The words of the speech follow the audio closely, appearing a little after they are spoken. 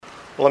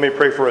Let me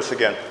pray for us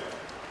again.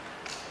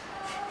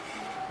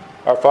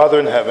 Our Father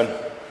in heaven,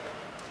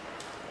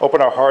 open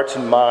our hearts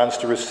and minds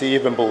to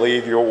receive and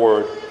believe your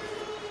word.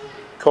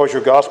 Cause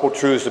your gospel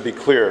truths to be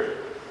clear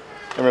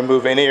and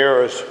remove any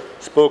errors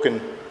spoken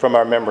from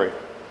our memory.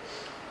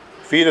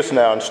 Feed us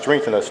now and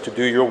strengthen us to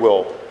do your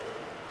will.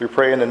 We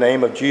pray in the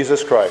name of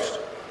Jesus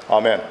Christ.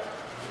 Amen.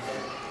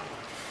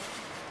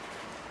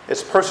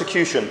 Is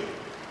persecution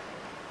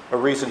a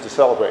reason to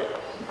celebrate?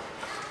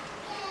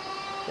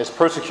 Is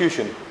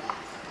persecution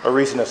a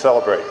reason to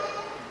celebrate?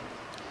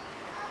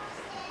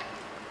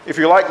 If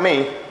you're like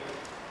me,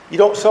 you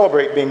don't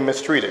celebrate being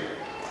mistreated.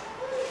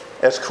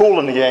 As Kool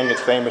and the Gang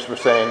is famous for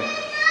saying,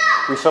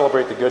 we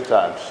celebrate the good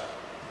times.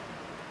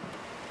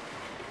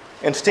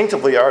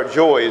 Instinctively, our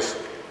joys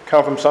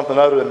come from something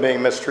other than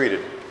being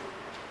mistreated.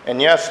 And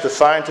yes, the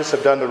scientists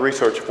have done the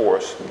research for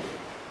us.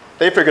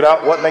 They figured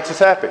out what makes us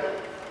happy.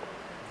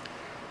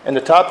 And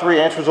the top 3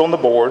 answers on the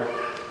board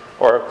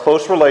are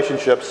close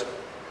relationships,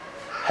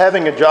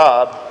 having a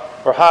job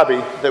or hobby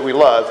that we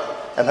love,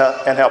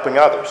 and helping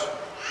others.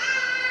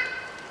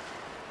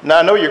 Now,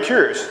 I know you're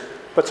curious,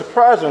 but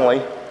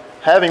surprisingly,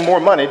 having more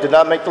money did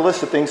not make the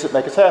list of things that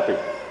make us happy.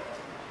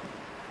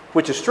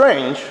 Which is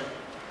strange,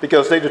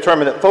 because they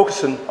determined that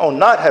focusing on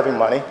not having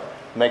money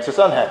makes us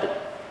unhappy.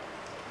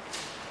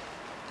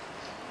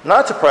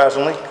 Not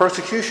surprisingly,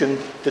 persecution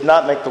did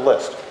not make the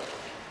list.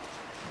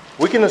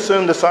 We can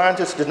assume the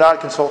scientists did not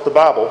consult the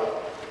Bible,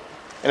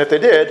 and if they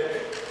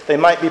did, they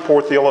might be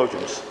poor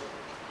theologians.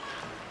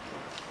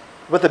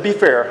 But to be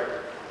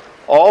fair,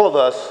 all of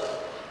us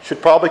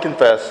should probably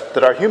confess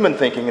that our human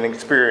thinking and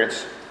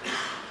experience,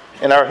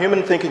 we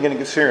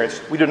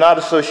do not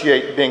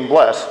associate being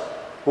blessed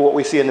with what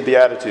we see in the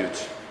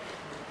Beatitudes.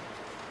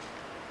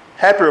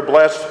 Happy or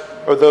blessed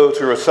are those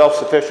who are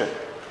self-sufficient,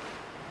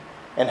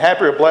 and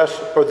happy or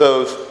blessed are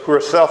those who are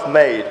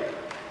self-made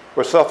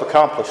or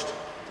self-accomplished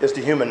is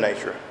the human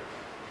nature.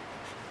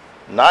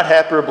 Not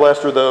happy or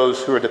blessed are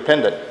those who are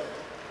dependent.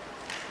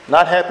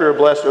 Not happy or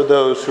blessed are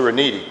those who are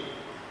needy.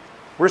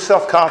 We're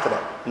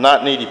self-confident,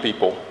 not needy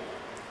people.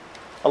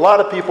 A lot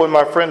of people in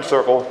my friend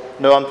circle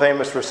know I'm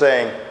famous for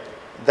saying,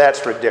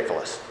 that's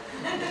ridiculous.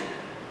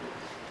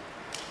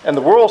 And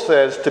the world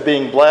says to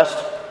being blessed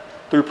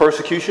through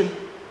persecution,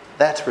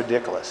 that's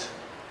ridiculous.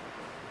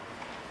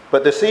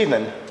 But this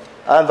evening,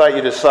 I invite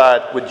you to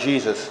side with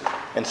Jesus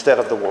instead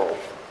of the world.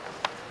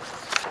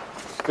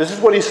 This is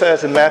what he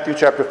says in Matthew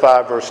chapter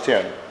 5, verse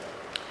 10.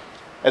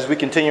 As we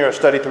continue our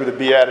study through the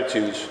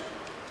Beatitudes,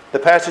 the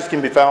passage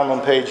can be found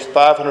on page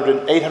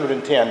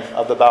 810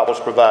 of the Bibles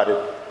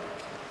provided.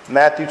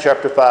 Matthew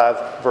chapter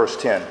 5, verse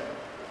 10.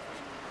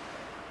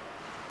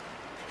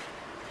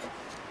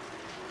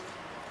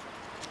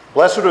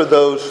 Blessed are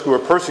those who are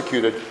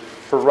persecuted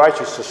for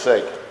righteousness'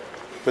 sake,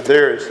 for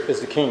theirs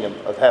is the kingdom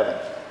of heaven.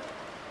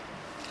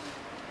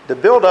 The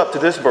build-up to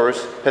this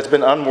verse has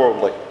been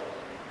unworldly,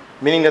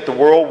 meaning that the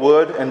world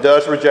would and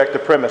does reject the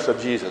premise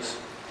of Jesus.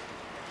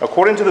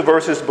 According to the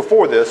verses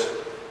before this,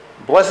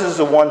 blessed is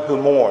the one who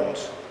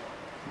mourns,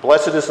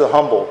 blessed is the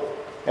humble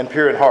and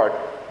pure in heart,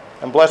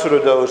 and blessed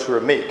are those who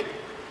are meek.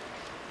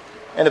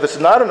 And if it's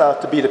not enough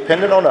to be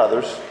dependent on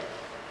others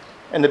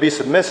and to be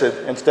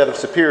submissive instead of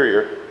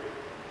superior,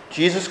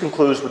 Jesus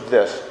concludes with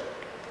this: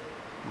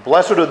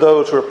 blessed are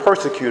those who are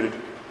persecuted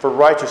for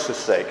righteousness'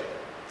 sake,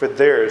 for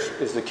theirs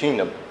is the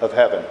kingdom of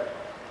heaven.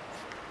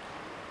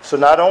 So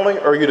not only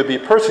are you to be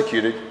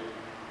persecuted,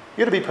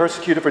 you're to be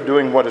persecuted for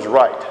doing what is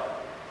right.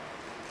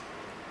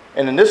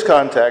 And in this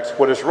context,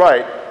 what is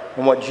right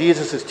and what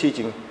Jesus is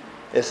teaching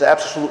is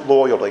absolute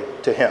loyalty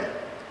to him.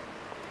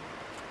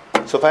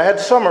 So if I had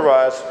to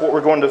summarize what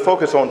we're going to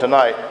focus on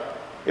tonight,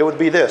 it would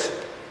be this,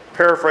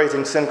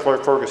 paraphrasing Sinclair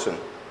Ferguson.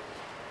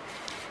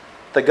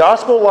 The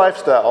gospel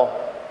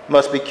lifestyle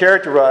must be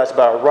characterized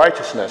by a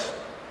righteousness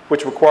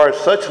which requires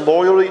such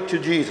loyalty to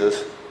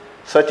Jesus,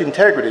 such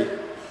integrity,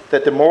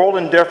 that the moral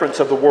indifference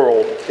of the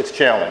world is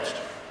challenged.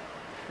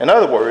 In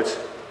other words,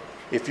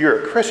 if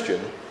you're a Christian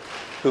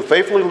who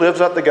faithfully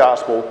lives up the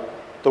gospel,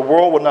 the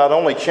world will not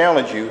only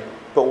challenge you,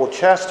 but will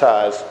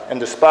chastise and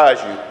despise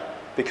you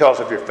because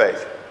of your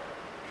faith.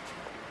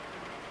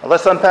 Now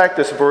let's unpack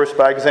this verse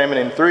by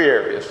examining 3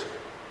 areas: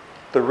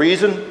 the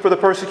reason for the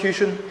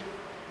persecution,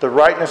 the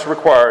rightness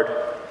required,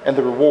 and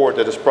the reward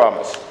that is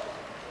promised.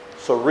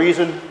 So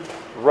reason,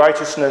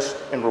 righteousness,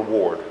 and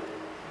reward.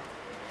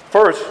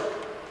 First,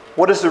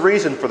 what is the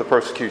reason for the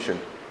persecution?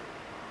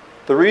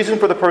 The reason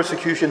for the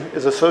persecution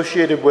is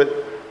associated with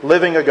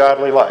living a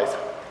godly life,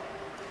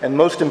 and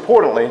most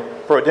importantly,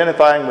 for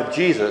identifying with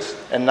Jesus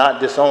and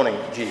not disowning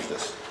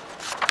Jesus.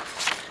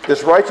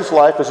 This righteous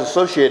life is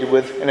associated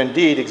with, and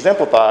indeed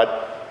exemplified,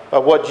 by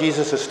what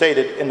Jesus has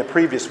stated in the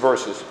previous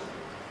verses.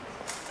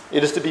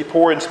 It is to be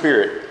poor in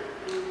spirit.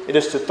 It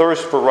is to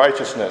thirst for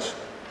righteousness.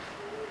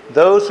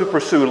 Those who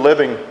pursue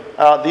living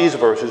out these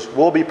verses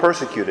will be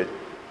persecuted.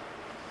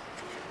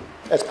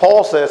 As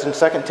Paul says in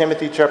 2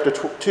 Timothy chapter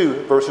 2,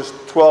 verses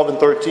 12 and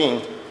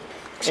 13,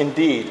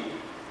 indeed,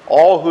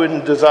 all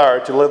who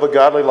desire to live a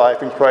godly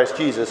life in Christ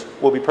Jesus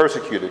will be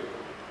persecuted.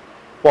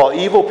 while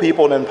evil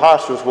people and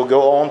impostors will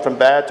go on from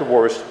bad to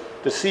worse,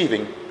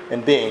 deceiving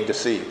and being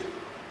deceived.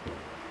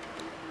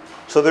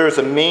 So there is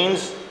a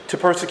means to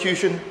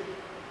persecution,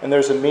 and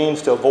there's a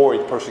means to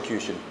avoid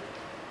persecution.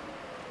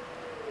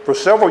 For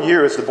several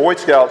years, the Boy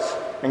Scouts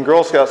and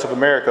Girl Scouts of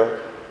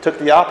America took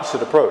the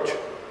opposite approach.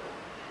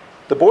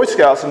 The Boy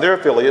Scouts and their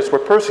affiliates were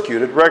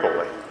persecuted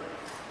regularly.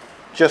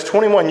 Just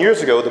 21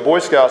 years ago, the Boy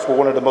Scouts were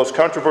one of the most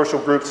controversial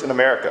groups in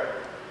America.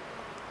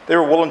 They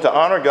were willing to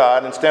honor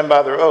God and stand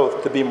by their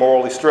oath to be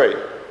morally straight.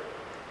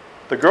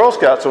 The Girl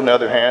Scouts, on the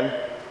other hand,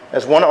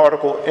 as one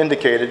article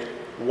indicated,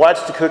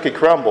 watched the cookie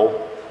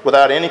crumble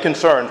without any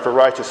concern for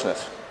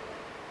righteousness.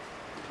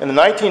 In the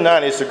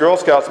 1990s, the Girl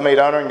Scouts made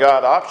honoring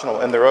God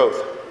optional in their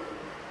oath.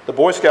 The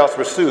Boy Scouts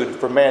were sued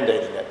for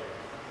mandating it.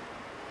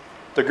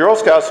 The Girl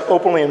Scouts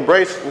openly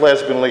embraced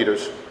lesbian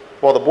leaders,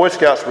 while the Boy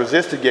Scouts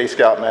resisted gay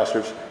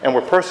scoutmasters and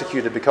were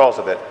persecuted because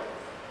of it.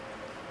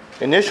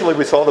 Initially,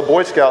 we saw the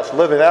Boy Scouts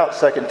living out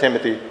 2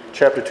 Timothy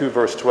chapter 2,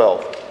 verse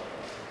 12,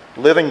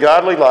 living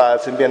godly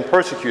lives and being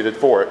persecuted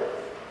for it.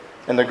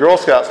 And the Girl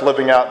Scouts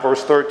living out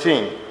verse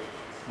 13,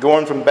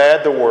 going from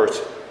bad to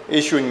worse,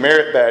 issuing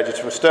merit badges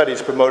for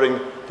studies promoting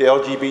the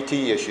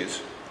LGBT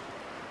issues.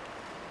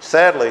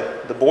 Sadly,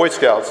 the Boy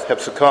Scouts have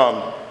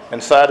succumbed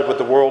and sided with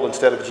the world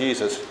instead of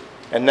Jesus,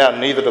 and now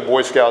neither the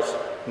Boy Scouts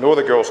nor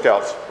the Girl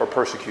Scouts are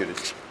persecuted.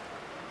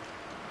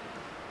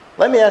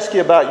 Let me ask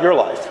you about your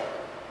life.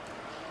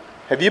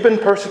 Have you been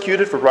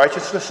persecuted for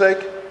righteousness'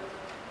 sake?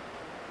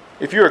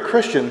 If you're a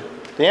Christian,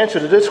 the answer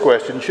to this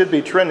question should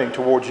be trending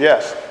towards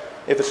yes,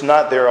 if it's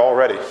not there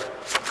already.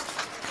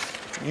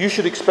 You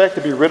should expect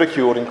to be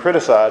ridiculed and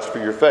criticized for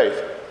your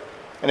faith.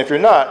 And if you're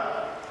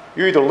not,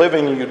 you're either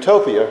living in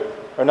utopia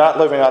or not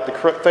living out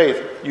the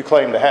faith you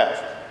claim to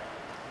have.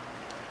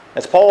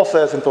 As Paul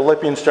says in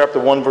Philippians chapter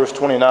 1, verse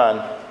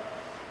 29,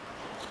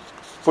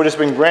 "For it has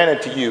been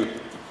granted to you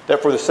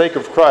that for the sake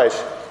of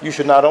Christ you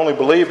should not only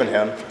believe in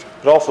him,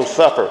 but also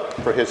suffer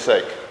for his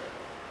sake."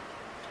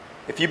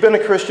 If you've been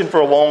a Christian for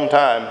a long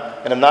time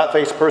and have not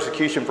faced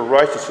persecution for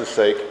righteousness'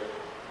 sake,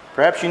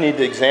 perhaps you need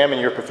to examine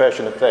your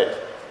profession of faith.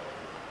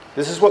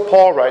 This is what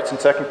Paul writes in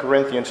 2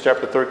 Corinthians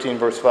chapter 13,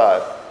 verse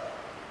 5.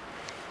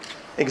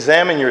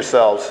 "Examine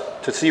yourselves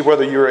to see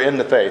whether you are in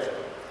the faith.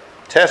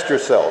 Test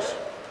yourselves.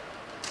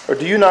 Or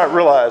do you not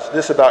realize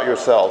this about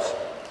yourselves,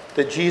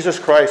 that Jesus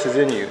Christ is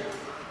in you,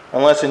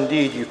 unless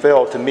indeed you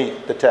fail to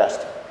meet the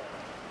test?"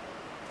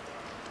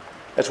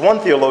 As one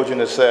theologian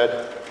has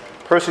said,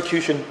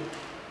 persecution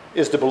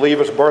is the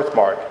believer's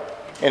birthmark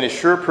and is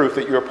sure proof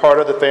that you are part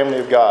of the family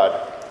of God.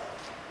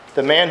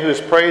 The man who is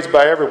praised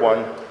by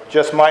everyone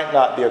just might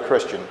not be a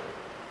Christian.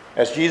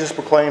 As Jesus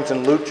proclaims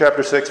in Luke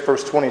chapter 6,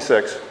 verse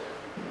 26,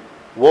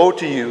 "Woe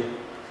to you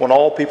when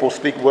all people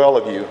speak well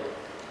of you,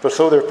 for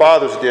so their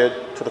fathers did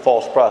to the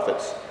false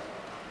prophets."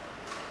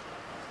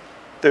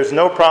 There's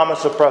no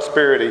promise of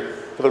prosperity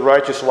for the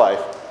righteous life,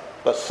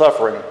 but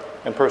suffering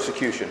and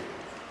persecution.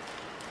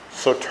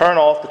 So turn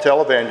off the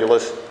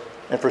televangelists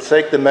and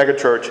forsake the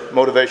megachurch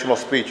motivational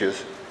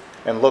speeches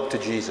and look to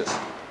Jesus.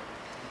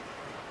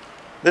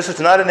 This is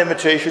not an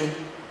invitation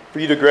for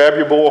you to grab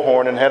your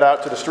bullhorn and head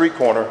out to the street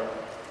corner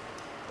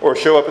or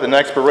show up at the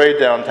next parade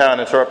downtown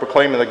and start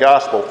proclaiming the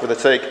gospel for the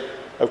sake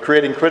of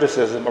creating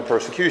criticism or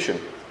persecution.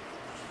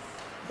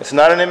 It's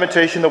not an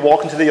invitation to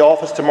walk into the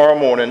office tomorrow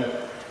morning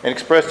and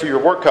express to your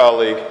work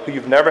colleague, who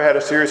you've never had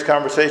a serious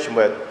conversation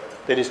with,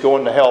 that he's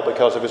going to hell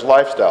because of his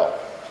lifestyle.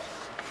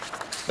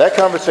 That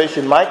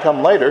conversation might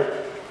come later,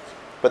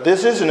 but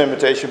this is an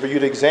invitation for you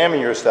to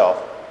examine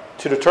yourself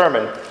to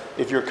determine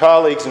if your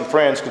colleagues and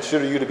friends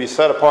consider you to be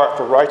set apart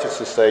for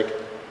righteousness' sake,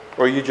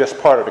 or are you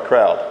just part of the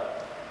crowd?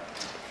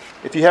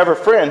 If you have a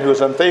friend who is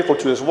unfaithful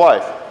to his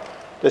wife,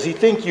 does he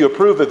think you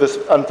approve of his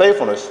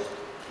unfaithfulness,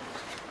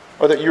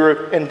 or that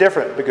you're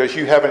indifferent because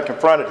you haven't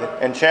confronted him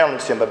and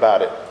challenged him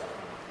about it?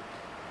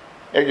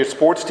 At your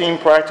sports team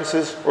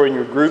practices or in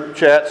your group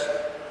chats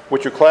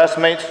with your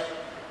classmates,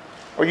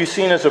 are you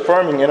seen as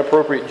affirming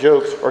inappropriate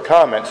jokes or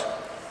comments,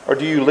 or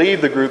do you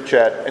leave the group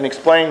chat and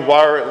explain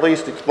why, or at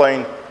least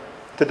explain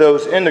to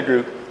those in the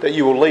group that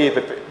you will leave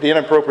if the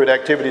inappropriate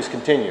activities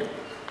continue?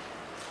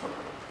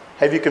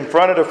 Have you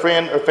confronted a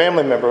friend or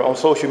family member on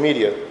social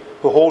media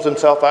who holds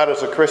himself out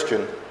as a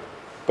Christian,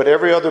 but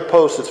every other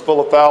post is full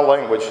of foul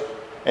language,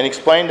 and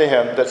explained to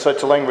him that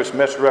such language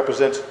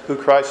misrepresents who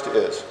Christ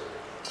is?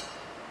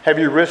 Have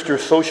you risked your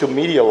social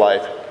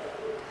life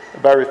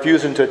by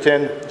refusing to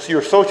attend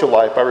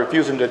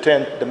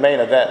the main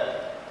event,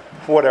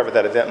 whatever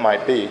that event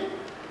might be,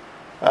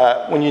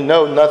 when you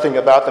know nothing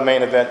about the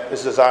main event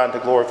is designed to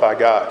glorify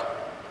God?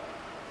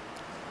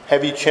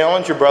 Have you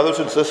challenged your brothers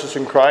and sisters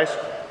in Christ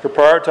for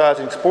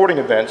prioritizing sporting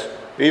events,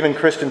 or even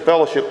Christian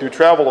fellowship through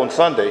travel on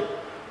Sunday,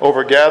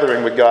 over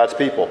gathering with God's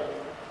people?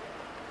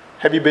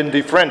 Have you been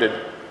defriended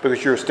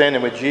because you're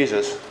standing with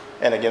Jesus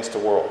and against the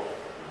world?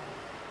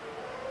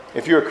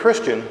 If you're a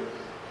Christian,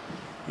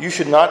 you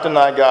should not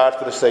deny God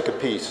for the sake of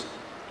peace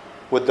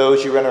with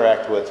those you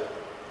interact with.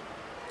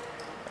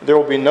 There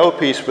will be no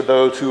peace for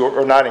those who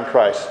are not in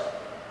Christ.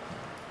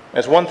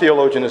 As one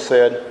theologian has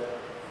said,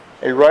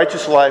 A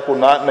righteous life will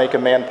not make a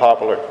man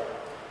popular.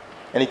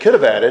 And he could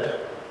have added,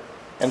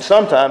 and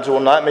sometimes it will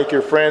not make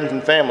your friends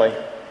and family,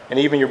 and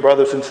even your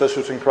brothers and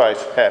sisters in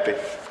Christ, happy.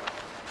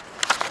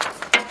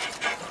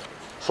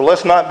 So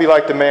let's not be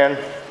like the man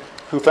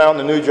who found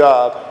a new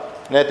job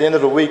and at the end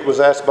of the week was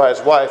asked by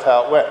his wife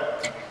how it went.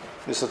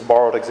 This is a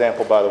borrowed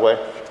example, by the way.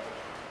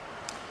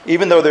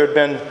 Even though there had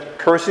been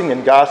cursing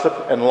and gossip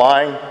and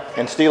lying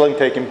and stealing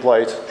taking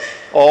place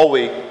all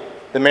week,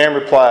 the man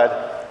replied,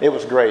 "It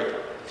was great.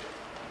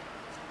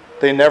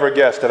 They never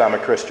guessed that I'm a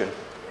Christian."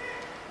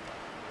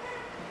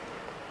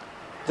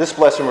 This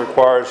blessing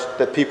requires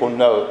that people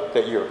know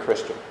that you're a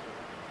Christian.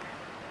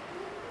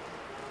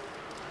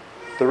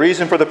 The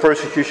reason for the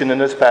persecution in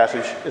this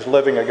passage is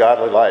living a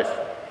godly life.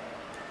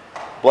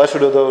 Blessed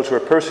are those who are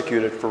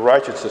persecuted for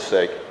righteousness'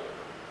 sake.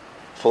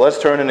 So let's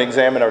turn and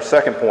examine our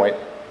second point,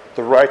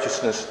 the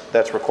righteousness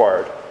that's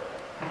required.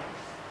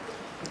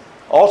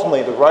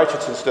 Ultimately, the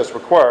righteousness that's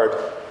required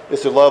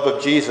is the love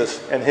of Jesus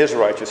and his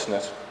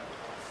righteousness.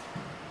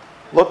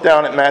 Look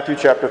down at Matthew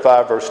chapter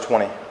 5, verse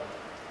 20.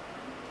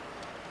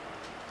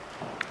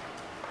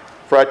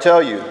 "For I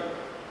tell you,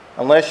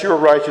 unless your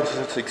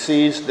righteousness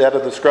exceeds that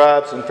of the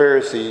scribes and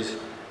Pharisees,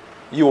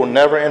 you will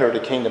never enter the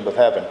kingdom of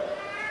heaven."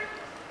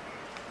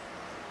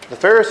 The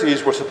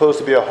Pharisees were supposed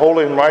to be a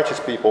holy and righteous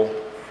people,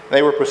 and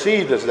they were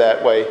perceived as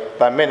that way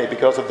by many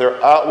because of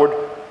their outward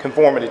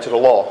conformity to the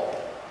law.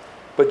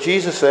 But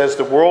Jesus says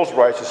the world's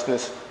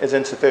righteousness is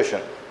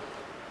insufficient.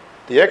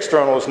 The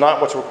external is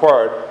not what's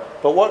required,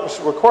 but what's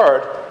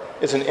required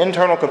is an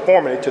internal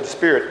conformity to the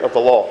spirit of the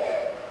law.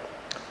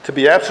 To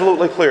be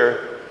absolutely clear,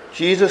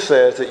 Jesus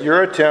says that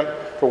your attempt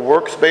for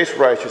works-based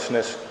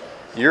righteousness,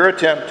 your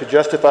attempt to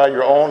justify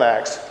your own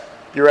acts,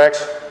 your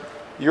acts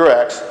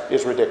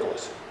is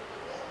ridiculous.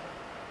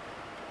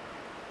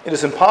 It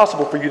is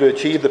impossible for you to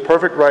achieve the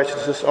perfect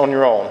righteousness on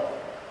your own.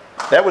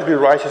 That would be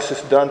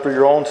righteousness done for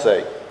your own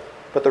sake.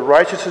 But the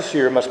righteousness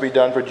here must be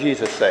done for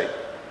Jesus' sake,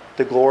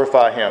 to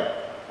glorify him.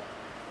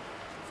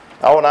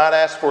 I will not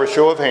ask for a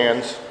show of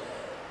hands,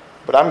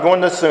 but I'm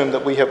going to assume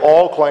that we have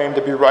all claimed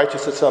to be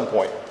righteous at some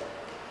point.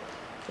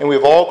 And we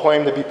have all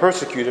claimed to be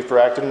persecuted for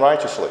acting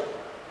righteously.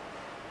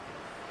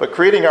 But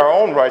creating our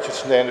own righteous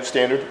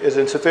standard is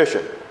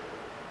insufficient.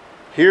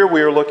 Here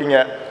we are looking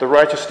at the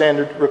righteous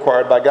standard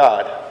required by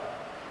God.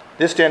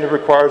 This standard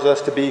requires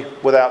us to be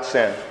without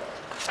sin.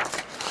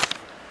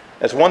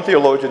 As one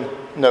theologian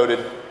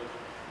noted,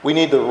 we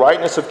need the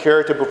rightness of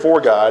character before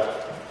God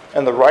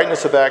and the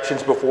rightness of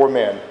actions before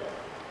men.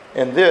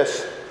 In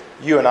this,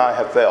 you and I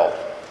have failed.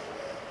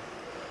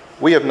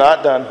 We have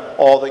not done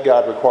all that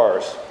God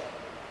requires.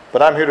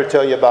 But I'm here to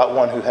tell you about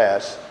one who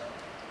has.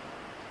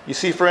 You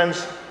see,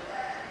 friends,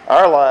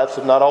 our lives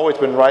have not always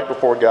been right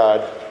before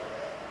God,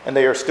 and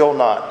they are still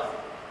not,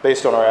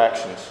 based on our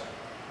actions.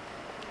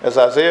 As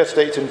Isaiah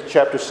states in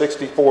chapter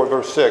 64,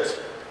 verse 6,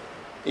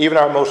 even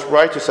our most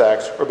righteous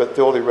acts are but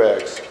filthy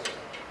rags.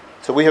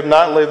 So we have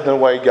not lived in the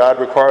way God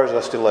requires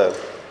us to live.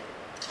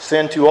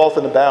 Sin too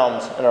often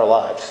abounds in our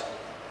lives.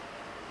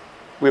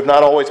 We have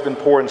not always been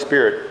poor in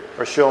spirit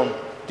or shown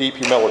deep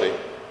humility.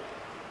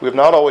 We have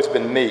not always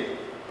been meek,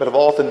 but have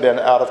often been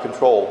out of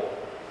control.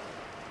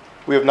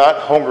 We have not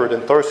hungered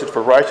and thirsted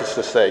for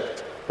righteousness' sake,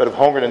 but have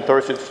hungered and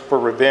thirsted for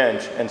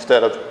revenge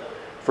instead of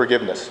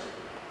forgiveness.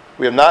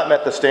 We have not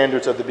met the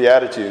standards of the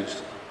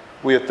Beatitudes.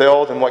 We have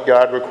failed in what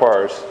God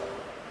requires.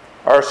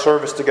 Our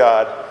service to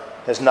God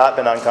has not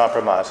been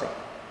uncompromising.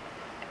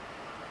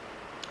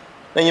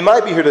 Now you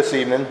might be here this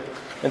evening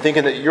and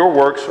thinking that your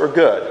works are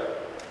good,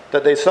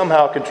 that they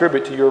somehow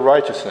contribute to your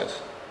righteousness.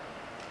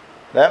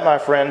 That, my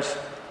friends,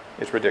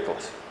 is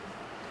ridiculous.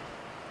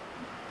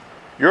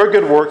 Your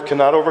good work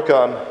cannot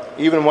overcome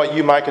even what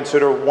you might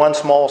consider one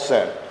small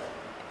sin.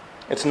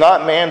 It's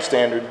not man's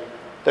standard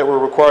that we're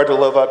required to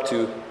live up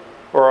to,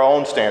 or our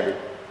own standard,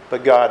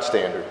 but God's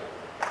standard.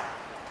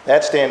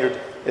 That standard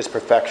is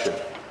perfection.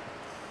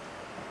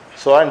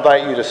 So I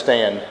invite you to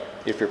stand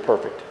if you're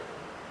perfect.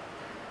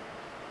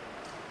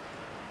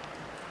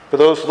 For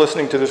those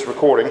listening to this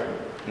recording,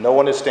 no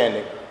one is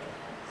standing.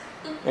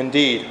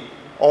 Indeed,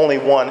 only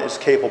one is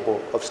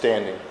capable of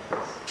standing.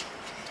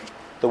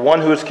 The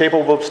one who is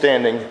capable of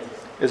standing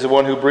is the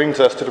one who brings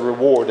us to the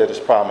reward that is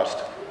promised.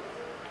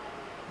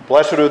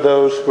 Blessed are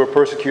those who are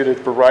persecuted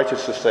for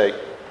righteousness' sake,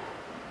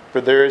 for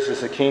theirs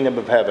is the kingdom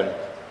of heaven.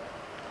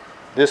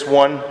 This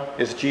one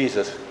is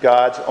Jesus,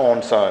 God's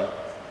own Son.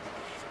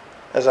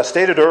 As I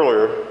stated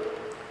earlier,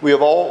 we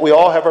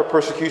all have our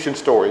persecution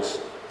stories.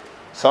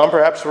 Some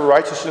perhaps for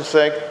righteousness'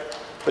 sake,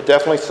 but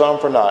definitely some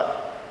for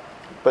not.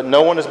 But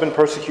no one has been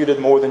persecuted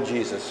more than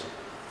Jesus.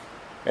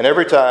 And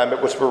every time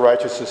it was for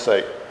righteousness'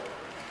 sake,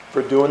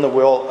 for doing the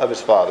will of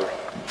his Father.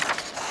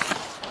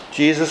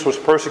 Jesus was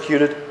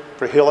persecuted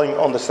for healing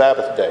on the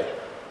Sabbath day.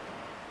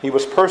 He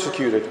was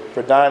persecuted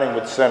for dining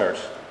with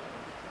sinners.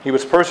 He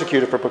was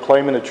persecuted for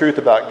proclaiming the truth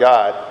about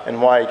God and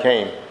why he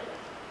came.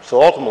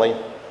 So ultimately,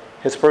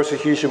 his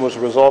persecution was a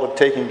result of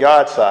taking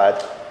God's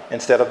side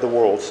instead of the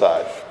world's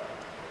side.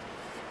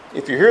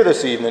 If you're here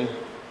this evening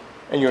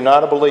and you're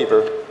not a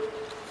believer,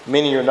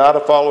 meaning you're not a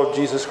follower of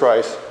Jesus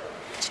Christ,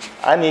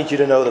 I need you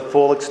to know the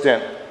full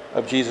extent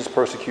of Jesus'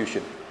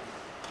 persecution.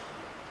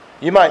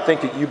 You might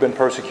think that you've been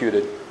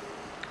persecuted,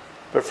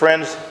 but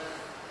friends,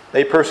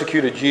 they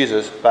persecuted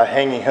Jesus by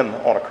hanging him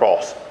on a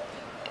cross.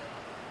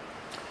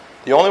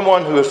 The only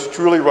one who is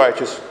truly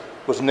righteous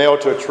was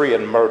nailed to a tree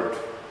and murdered.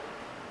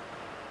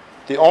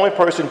 The only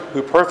person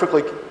who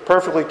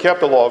perfectly kept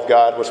the law of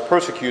God was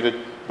persecuted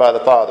by the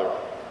Father.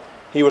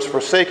 He was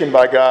forsaken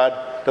by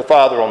God the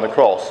Father on the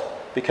cross,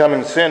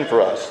 becoming sin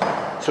for us,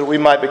 so that we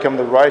might become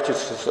the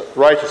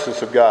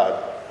righteousness of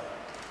God.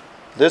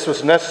 This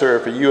was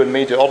necessary for you and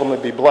me to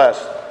ultimately be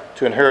blessed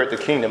to inherit the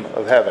kingdom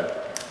of heaven.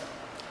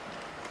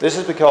 This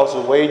is because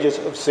the wages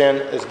of sin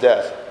is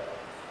death,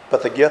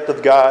 but the gift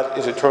of God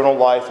is eternal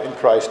life in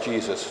Christ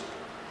Jesus.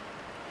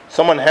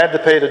 Someone had to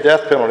pay the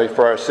death penalty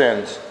for our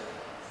sins,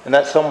 and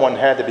that someone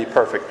had to be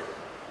perfect.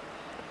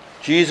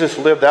 Jesus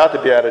lived out the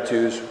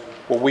Beatitudes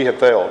where we have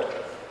failed.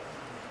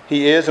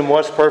 He is and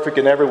was perfect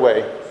in every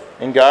way,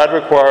 and God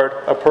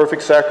required a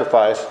perfect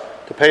sacrifice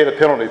to pay the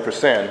penalty for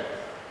sin.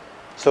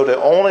 So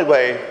the only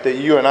way that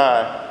you and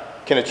I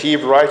can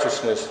achieve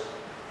righteousness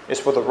is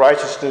for the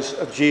righteousness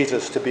of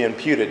Jesus to be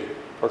imputed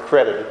or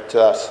credited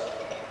to us.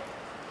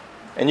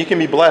 And you can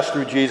be blessed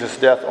through Jesus'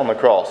 death on the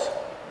cross.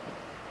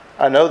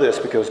 I know this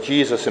because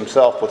Jesus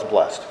himself was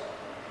blessed.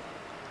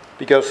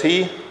 Because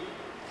he,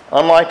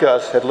 unlike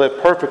us, had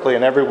lived perfectly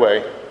in every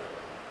way,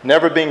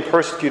 never being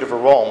persecuted for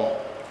wrong,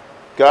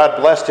 God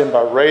blessed him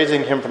by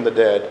raising him from the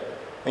dead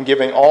and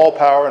giving all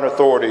power and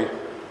authority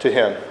to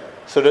him,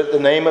 so that at the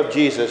name of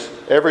Jesus,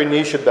 every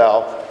knee should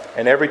bow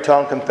and every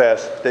tongue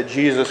confess that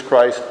Jesus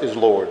Christ is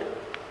Lord.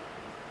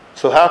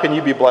 So how can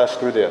you be blessed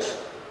through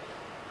this?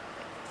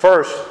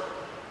 First,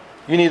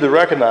 you need to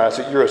recognize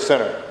that you're a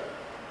sinner,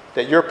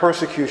 that your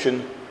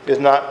persecution is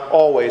not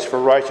always for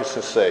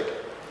righteousness' sake.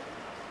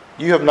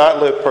 You have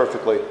not lived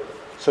perfectly,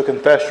 so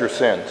confess your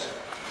sins.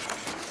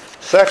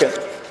 Second,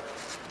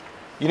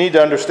 you need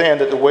to understand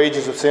that the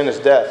wages of sin is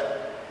death,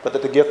 but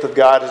that the gift of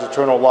God is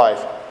eternal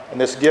life,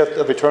 and this gift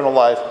of eternal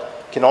life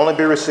can only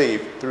be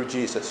received through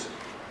Jesus.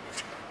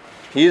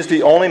 He is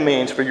the only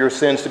means for your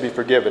sins to be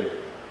forgiven,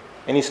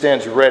 and he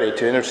stands ready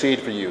to intercede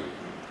for you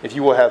if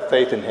you will have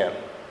faith in him.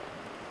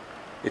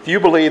 If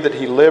you believe that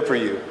he lived for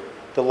you,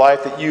 the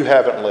life that you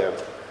haven't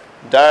lived,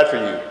 died for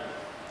you,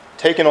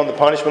 taken on the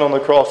punishment on the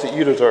cross that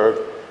you deserve,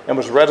 and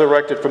was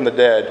resurrected from the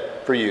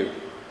dead for you,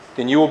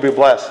 then you will be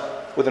blessed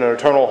with an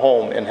eternal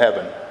home in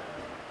heaven.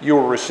 You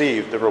will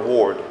receive the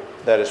reward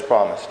that is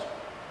promised.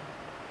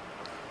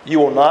 You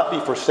will not be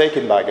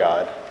forsaken by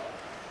God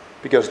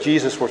because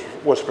Jesus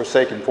was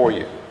forsaken for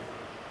you.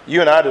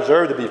 You and I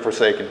deserve to be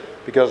forsaken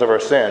because of our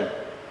sin,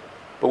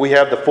 but we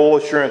have the full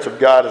assurance of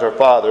God as our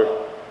Father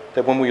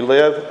that when we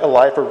live a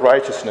life of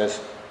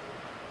righteousness,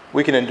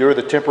 we can endure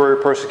the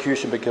temporary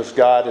persecution because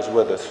God is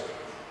with us.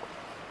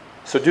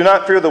 So do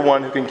not fear the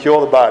one who can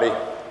kill the body,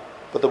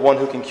 but the one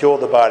who can kill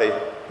the body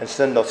and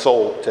send the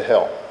soul to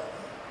hell.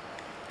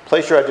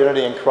 Place your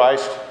identity in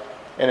Christ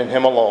and in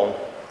him alone,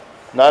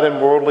 not in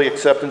worldly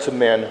acceptance of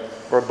men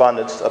or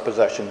abundance of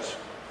possessions.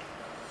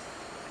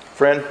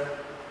 Friend,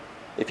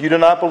 if you do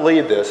not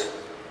believe this,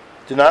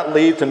 do not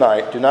leave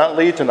tonight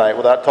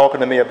without talking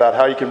to me about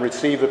how you can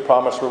receive the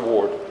promised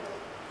reward.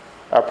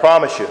 I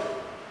promise you,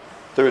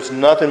 there is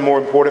nothing more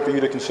important for you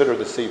to consider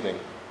this evening.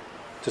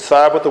 To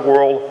side with the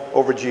world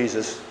over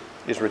Jesus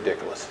is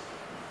ridiculous.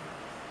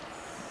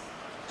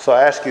 So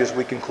I ask you as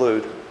we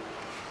conclude,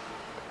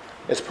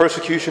 is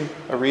persecution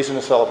a reason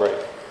to celebrate?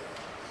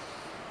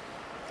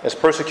 Is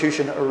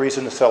persecution a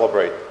reason to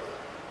celebrate?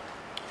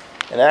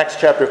 In Acts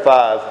chapter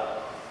 5,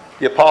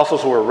 the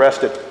apostles were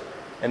arrested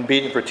and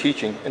beaten for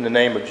teaching in the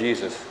name of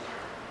Jesus.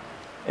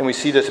 And we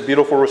see this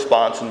beautiful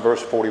response in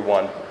verse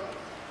 41.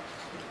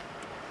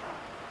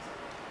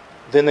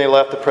 Then they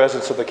left the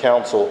presence of the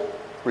council,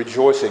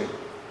 rejoicing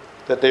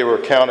that they were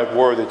counted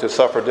worthy to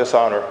suffer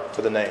dishonor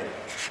for the name.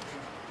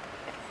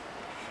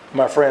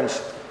 My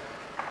friends,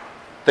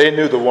 they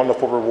knew the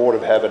wonderful reward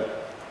of heaven.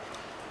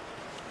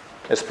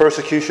 Is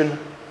persecution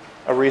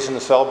a reason to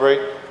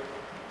celebrate?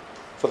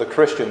 For the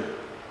Christian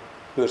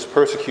who is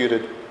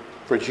persecuted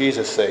for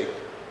Jesus' sake,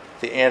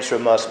 the answer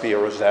must be a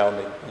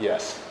resounding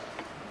yes.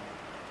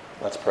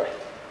 Let's pray.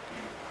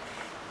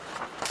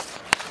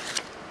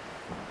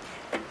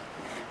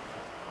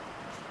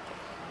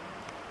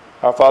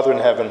 Our Father in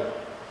heaven,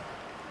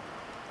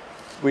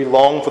 we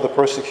long for the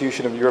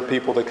persecution of your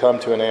people to come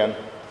to an end.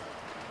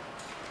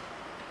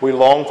 We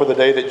long for the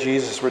day that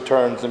Jesus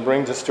returns and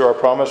brings us to our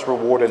promised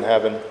reward in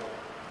heaven.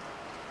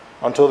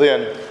 Until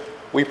then,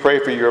 we pray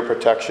for your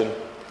protection.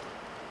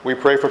 We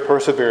pray for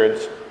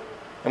perseverance.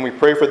 And we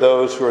pray for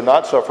those who are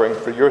not suffering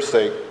for your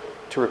sake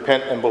to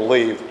repent and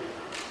believe,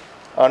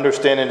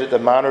 understanding that the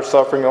minor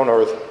suffering on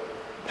earth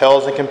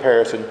pales in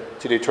comparison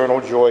to the eternal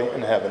joy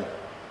in heaven.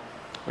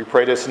 We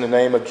pray this in the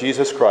name of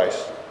Jesus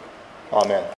Christ. Amen.